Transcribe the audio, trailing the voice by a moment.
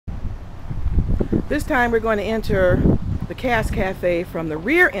This time we're going to enter the CASS Cafe from the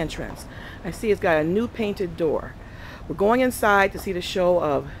rear entrance. I see it's got a new painted door. We're going inside to see the show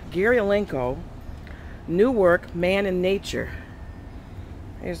of Gary Eleinko, new work, Man in Nature.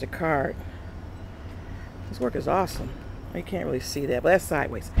 Here's the card. This work is awesome. You can't really see that, but that's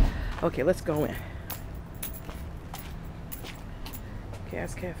sideways. Okay, let's go in.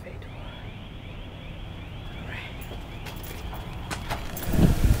 CASS Cafe door.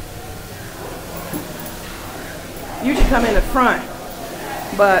 Usually come in the front,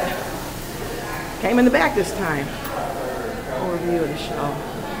 but came in the back this time. Overview of the show.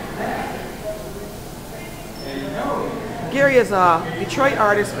 Gary is a Detroit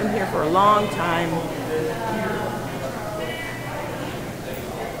artist, been here for a long time.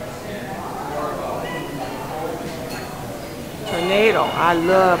 Tornado, I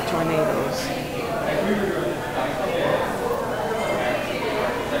love tornadoes.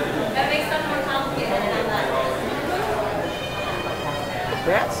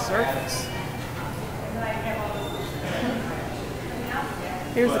 That surface.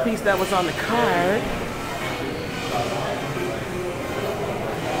 Here's the piece that was on the card.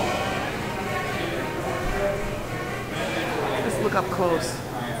 Let's look up close.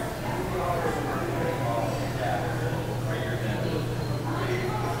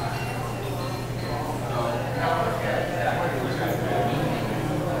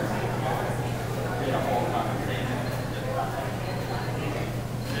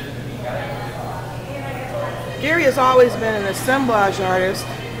 Gary has always been an assemblage artist,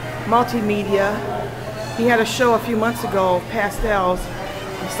 multimedia. He had a show a few months ago, Pastels.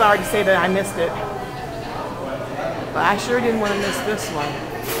 I'm sorry to say that I missed it, but I sure didn't want to miss this one.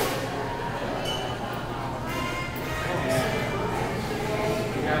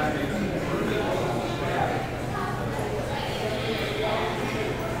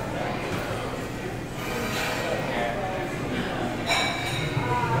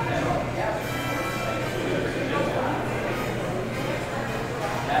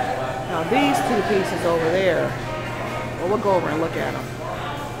 Now these two pieces over there, well, we'll go over and look at them.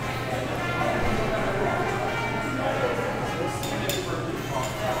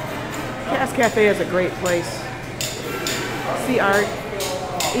 CASS Cafe is a great place. See art,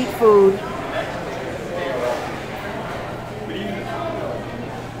 eat food.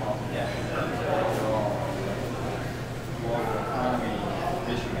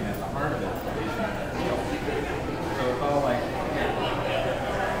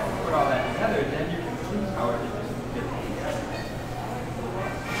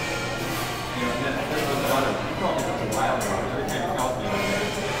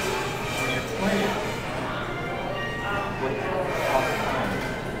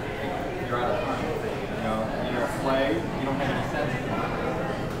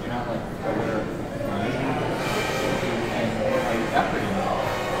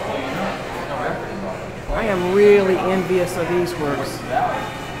 I am really envious of these works.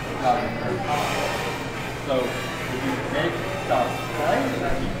 So if you make stuff play,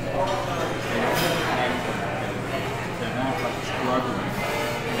 they're not like struggling.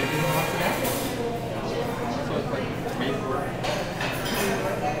 They can walk it out. So it's like made work.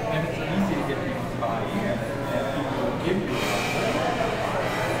 And it's easy to get people to buy in, and people will give you a lot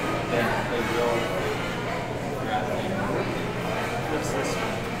then they will grasp it. What's this?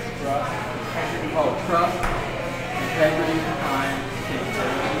 Trust. Oh, trust, integrity, time,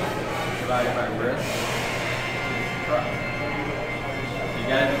 capability, divided by risk, trust. You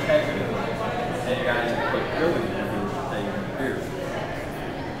got to be integrity, and you got to have capability to do what they can do.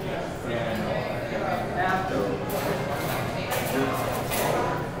 And after, you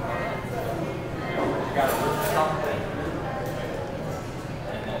got to risk something.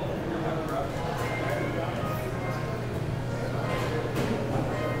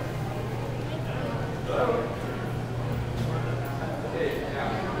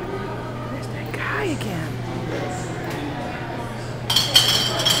 There's that guy again.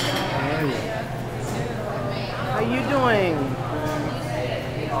 How you doing?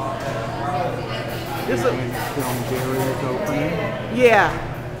 This is film Gary's opening. yeah.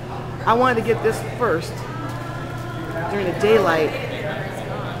 I wanted to get this first during the daylight.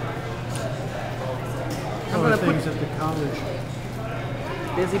 I'm gonna things at the college.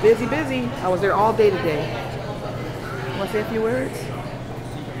 Busy, busy, busy. I was there all day today. Want to say a few words?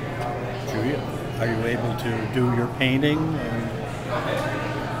 Julia, are you able to do your painting?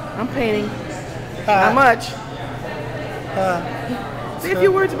 I'm painting. Not much. Say a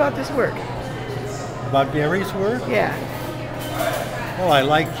few words about this work. About Gary's work? Yeah. Well, I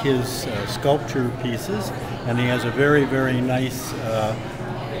like his sculpture pieces, and he has a very, very nice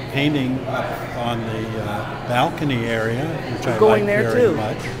painting up on the balcony area, which I Going like there very too.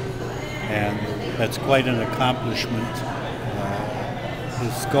 much. And that's quite an accomplishment.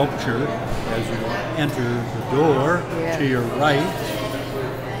 The sculpture, as you enter the door Yeah. to your right.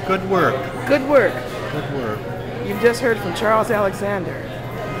 Good work. Good work. Good work. You've just heard from Charles Alexander,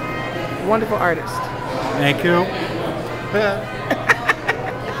 wonderful artist. Thank you.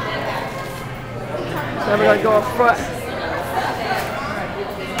 So we're going to go up front.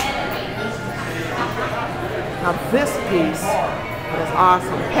 Now this piece is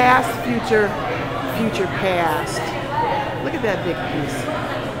awesome. Past, future, future, past. Look at that big piece.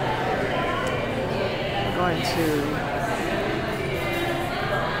 I'm going to